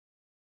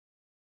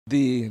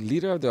The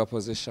leader of the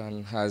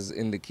opposition has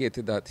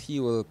indicated that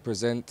he will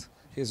present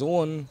his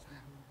own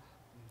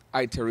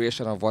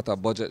iteration of what a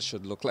budget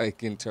should look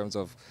like in terms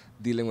of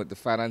dealing with the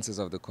finances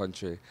of the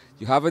country.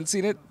 You haven't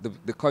seen it,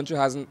 the country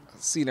hasn't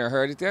seen or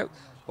heard it yet,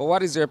 but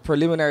what is your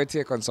preliminary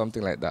take on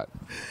something like that?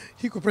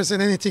 He could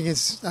present anything.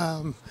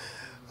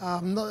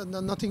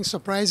 Nothing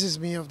surprises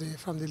me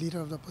from the leader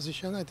of the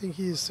opposition. I think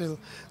he is still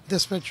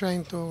desperate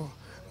trying to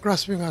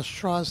grasping at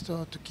straws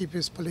to keep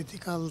his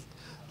political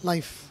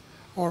life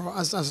or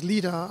as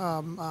leader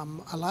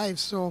alive.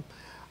 So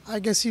I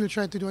guess he'll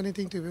try to do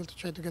anything to be able to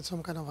try to get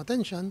some kind of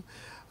attention.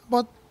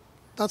 But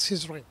that's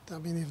his right. I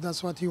mean, if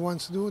that's what he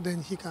wants to do,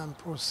 then he can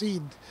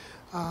proceed.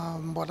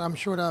 But I'm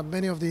sure that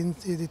many of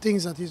the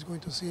things that he's going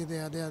to say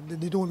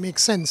they don't make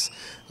sense.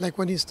 Like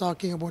when he's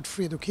talking about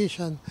free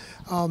education.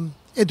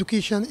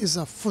 Education is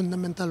a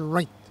fundamental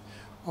right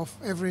of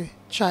every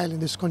child in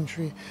this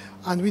country,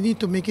 and we need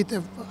to make it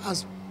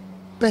as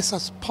best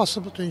as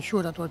possible to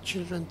ensure that our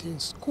children are in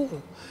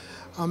school.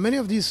 Many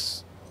of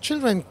these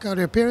children,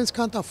 their parents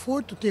can't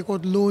afford to take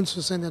out loans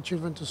to send their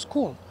children to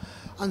school.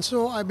 And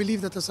so I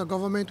believe that as a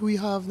government we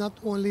have not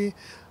only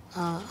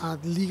a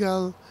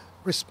legal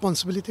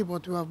responsibility,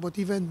 but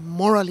even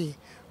morally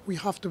we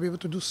have to be able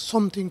to do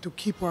something to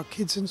keep our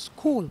kids in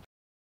school.